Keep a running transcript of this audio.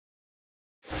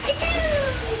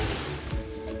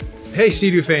Hey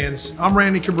Sea-Doo fans, I'm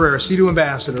Randy Cabrera, Sea-Doo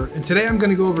Ambassador, and today I'm going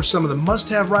to go over some of the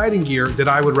must-have riding gear that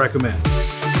I would recommend.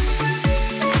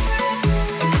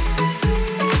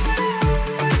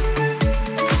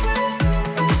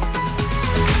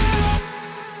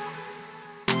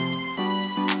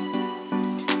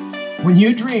 When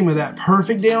you dream of that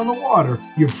perfect day on the water,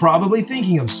 you're probably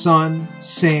thinking of sun,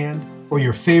 sand, or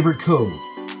your favorite cove.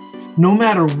 No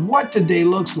matter what the day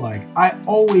looks like, I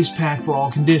always pack for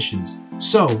all conditions,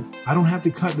 so I don't have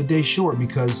to cut the day short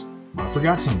because I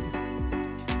forgot something.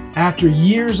 After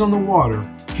years on the water,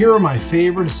 here are my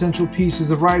favorite essential pieces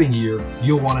of riding gear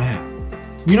you'll want to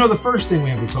have. You know, the first thing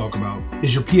we have to talk about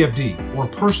is your PFD, or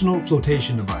Personal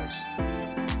Flotation Device.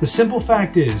 The simple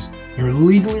fact is, you're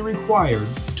legally required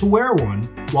to wear one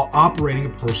while operating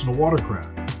a personal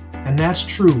watercraft. And that's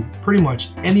true pretty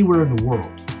much anywhere in the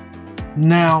world.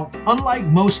 Now, unlike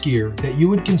most gear that you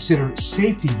would consider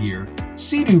safety gear,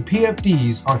 Sea-Doo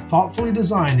PFDs are thoughtfully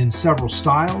designed in several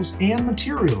styles and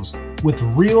materials with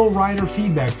real rider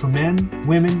feedback for men,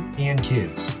 women, and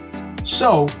kids.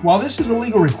 So, while this is a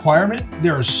legal requirement,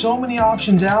 there are so many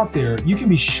options out there you can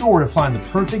be sure to find the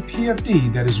perfect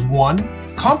PFD that is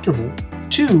 1. Comfortable,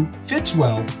 2. Fits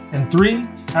well, and 3.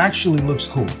 Actually looks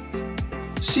cool.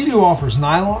 Sea-Doo offers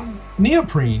nylon,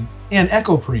 neoprene, and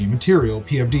ecoprene material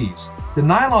PFDs. The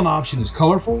nylon option is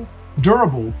colorful,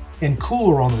 durable, and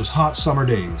cooler on those hot summer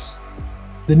days.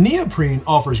 The neoprene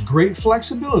offers great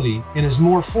flexibility and is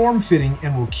more form-fitting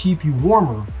and will keep you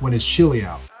warmer when it's chilly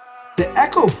out. The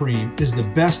ecoprene is the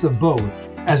best of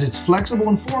both as it's flexible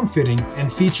and form-fitting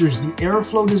and features the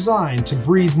airflow design to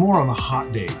breathe more on the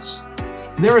hot days.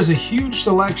 There is a huge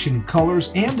selection of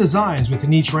colors and designs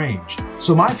within each range,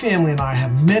 so my family and I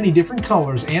have many different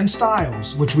colors and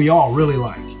styles which we all really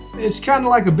like. It's kind of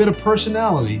like a bit of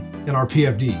personality in our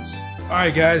PFDs.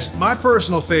 Alright guys, my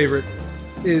personal favorite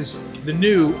is the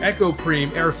new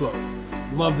ecoprene Airflow.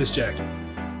 Love this jacket.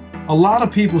 A lot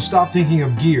of people stop thinking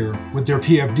of gear with their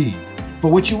PFD, but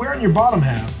what you wear in your bottom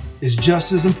half is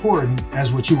just as important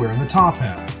as what you wear in the top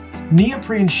half.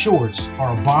 Neoprene shorts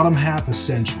are a bottom half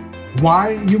essential.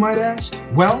 Why, you might ask?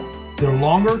 Well, they're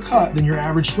longer cut than your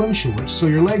average swim shorts, so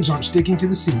your legs aren't sticking to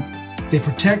the seat. They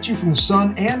protect you from the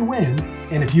sun and wind,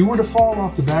 and if you were to fall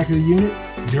off the back of the unit,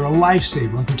 they're a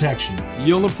lifesaver in protection.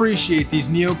 You'll appreciate these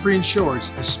neoprene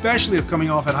shorts, especially if coming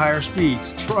off at higher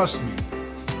speeds, trust me.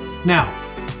 Now,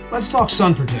 let's talk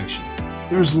sun protection.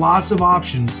 There's lots of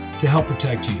options to help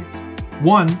protect you.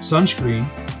 1. Sunscreen.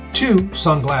 2.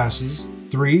 Sunglasses.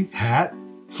 3. Hat.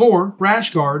 4.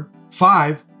 Rash guard.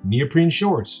 5. Neoprene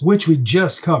shorts, which we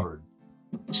just covered.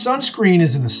 Sunscreen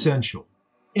is an essential.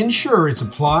 Ensure it's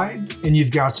applied and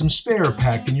you've got some spare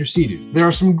packed in your Sea-Doo. There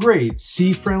are some great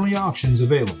sea-friendly options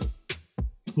available.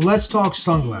 Let's talk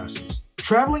sunglasses.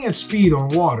 Traveling at speed on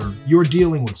water, you're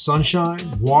dealing with sunshine,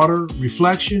 water,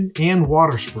 reflection, and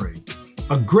water spray.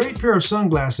 A great pair of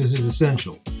sunglasses is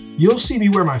essential. You'll see me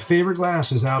wear my favorite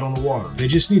glasses out on the water. They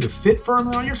just need to fit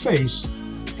firmly on your face,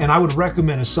 and I would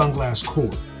recommend a sunglass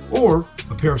cord, or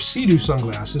a pair of Sea-Doo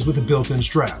sunglasses with the built-in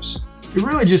straps. It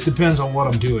really just depends on what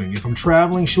I'm doing. If I'm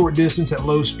traveling short distance at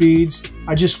low speeds,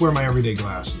 I just wear my everyday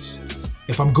glasses.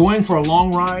 If I'm going for a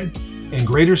long ride and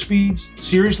greater speeds,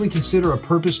 seriously consider a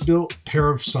purpose-built pair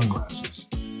of sunglasses.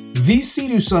 These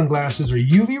Sea-Doo sunglasses are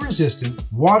UV resistant,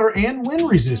 water and wind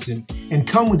resistant, and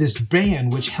come with this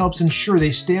band which helps ensure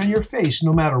they stay on your face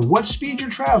no matter what speed you're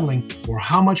traveling or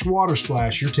how much water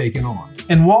splash you're taking on.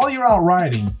 And while you're out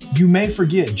riding, you may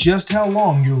forget just how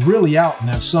long you're really out in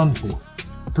that sun for.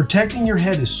 Protecting your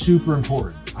head is super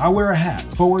important. I wear a hat,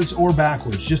 forwards or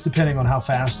backwards, just depending on how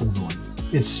fast I'm going.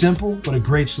 It's simple, but a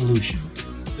great solution.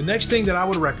 The next thing that I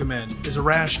would recommend is a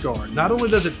rash guard. Not only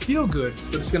does it feel good,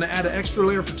 but it's going to add an extra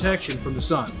layer of protection from the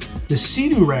sun. The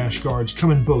Sea-Doo rash guards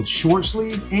come in both short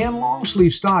sleeve and long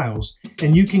sleeve styles,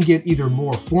 and you can get either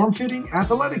more form-fitting,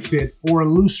 athletic fit, or a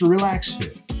looser, relaxed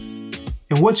fit.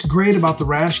 And what's great about the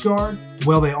rash guard?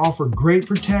 Well, they offer great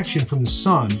protection from the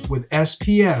sun with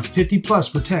SPF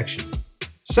 50+ protection.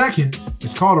 Second,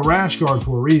 it's called a rash guard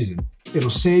for a reason. It'll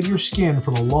save your skin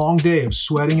from a long day of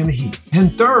sweating in the heat.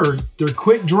 And third, they're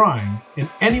quick drying, and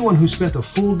anyone who spent a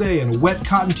full day in a wet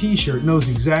cotton t-shirt knows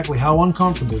exactly how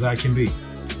uncomfortable that can be.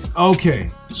 Okay,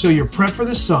 so you're prepped for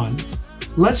the sun.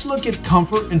 Let's look at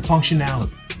comfort and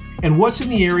functionality. And what's in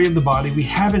the area of the body we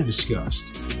haven't discussed?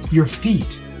 Your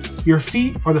feet. Your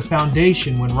feet are the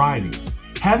foundation when riding.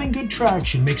 Having good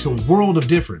traction makes a world of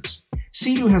difference.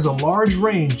 Sea-Doo has a large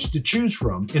range to choose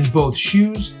from in both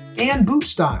shoes and boot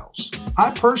styles.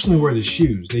 I personally wear the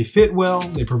shoes. They fit well,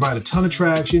 they provide a ton of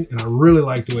traction, and I really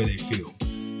like the way they feel.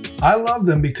 I love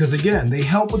them because, again, they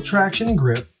help with traction and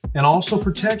grip, and also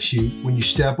protects you when you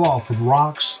step off from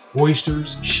rocks,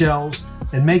 oysters, shells,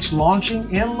 and makes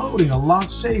launching and loading a lot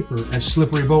safer at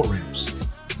slippery boat ramps.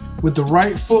 With the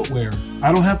right footwear,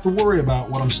 I don't have to worry about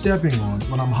what I'm stepping on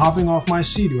when I'm hopping off my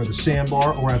Sea-Doo at the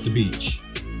sandbar or at the beach.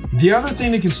 The other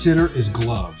thing to consider is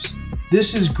gloves.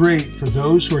 This is great for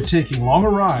those who are taking longer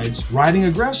rides, riding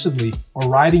aggressively, or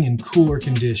riding in cooler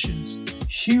conditions.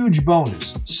 Huge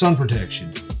bonus, sun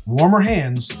protection, warmer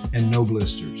hands, and no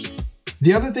blisters.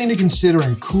 The other thing to consider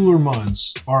in cooler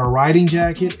months are a riding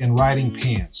jacket and riding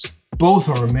pants. Both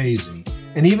are amazing,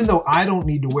 and even though I don't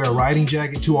need to wear a riding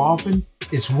jacket too often,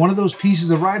 it's one of those pieces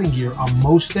of riding gear I'm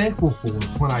most thankful for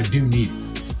when I do need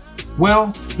it. Well,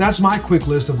 that's my quick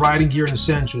list of riding gear and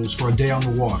essentials for a day on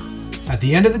the water. At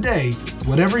the end of the day,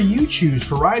 whatever you choose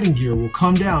for riding gear will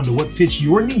come down to what fits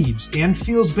your needs and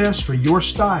feels best for your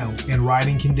style and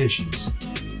riding conditions.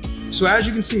 So as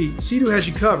you can see, Sea-Doo has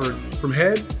you covered from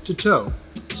head to toe.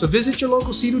 So visit your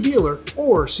local Sea-Doo dealer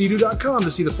or Sea-Doo.com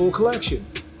to see the full collection.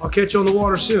 I'll catch you on the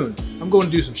water soon. I'm going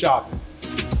to do some shopping.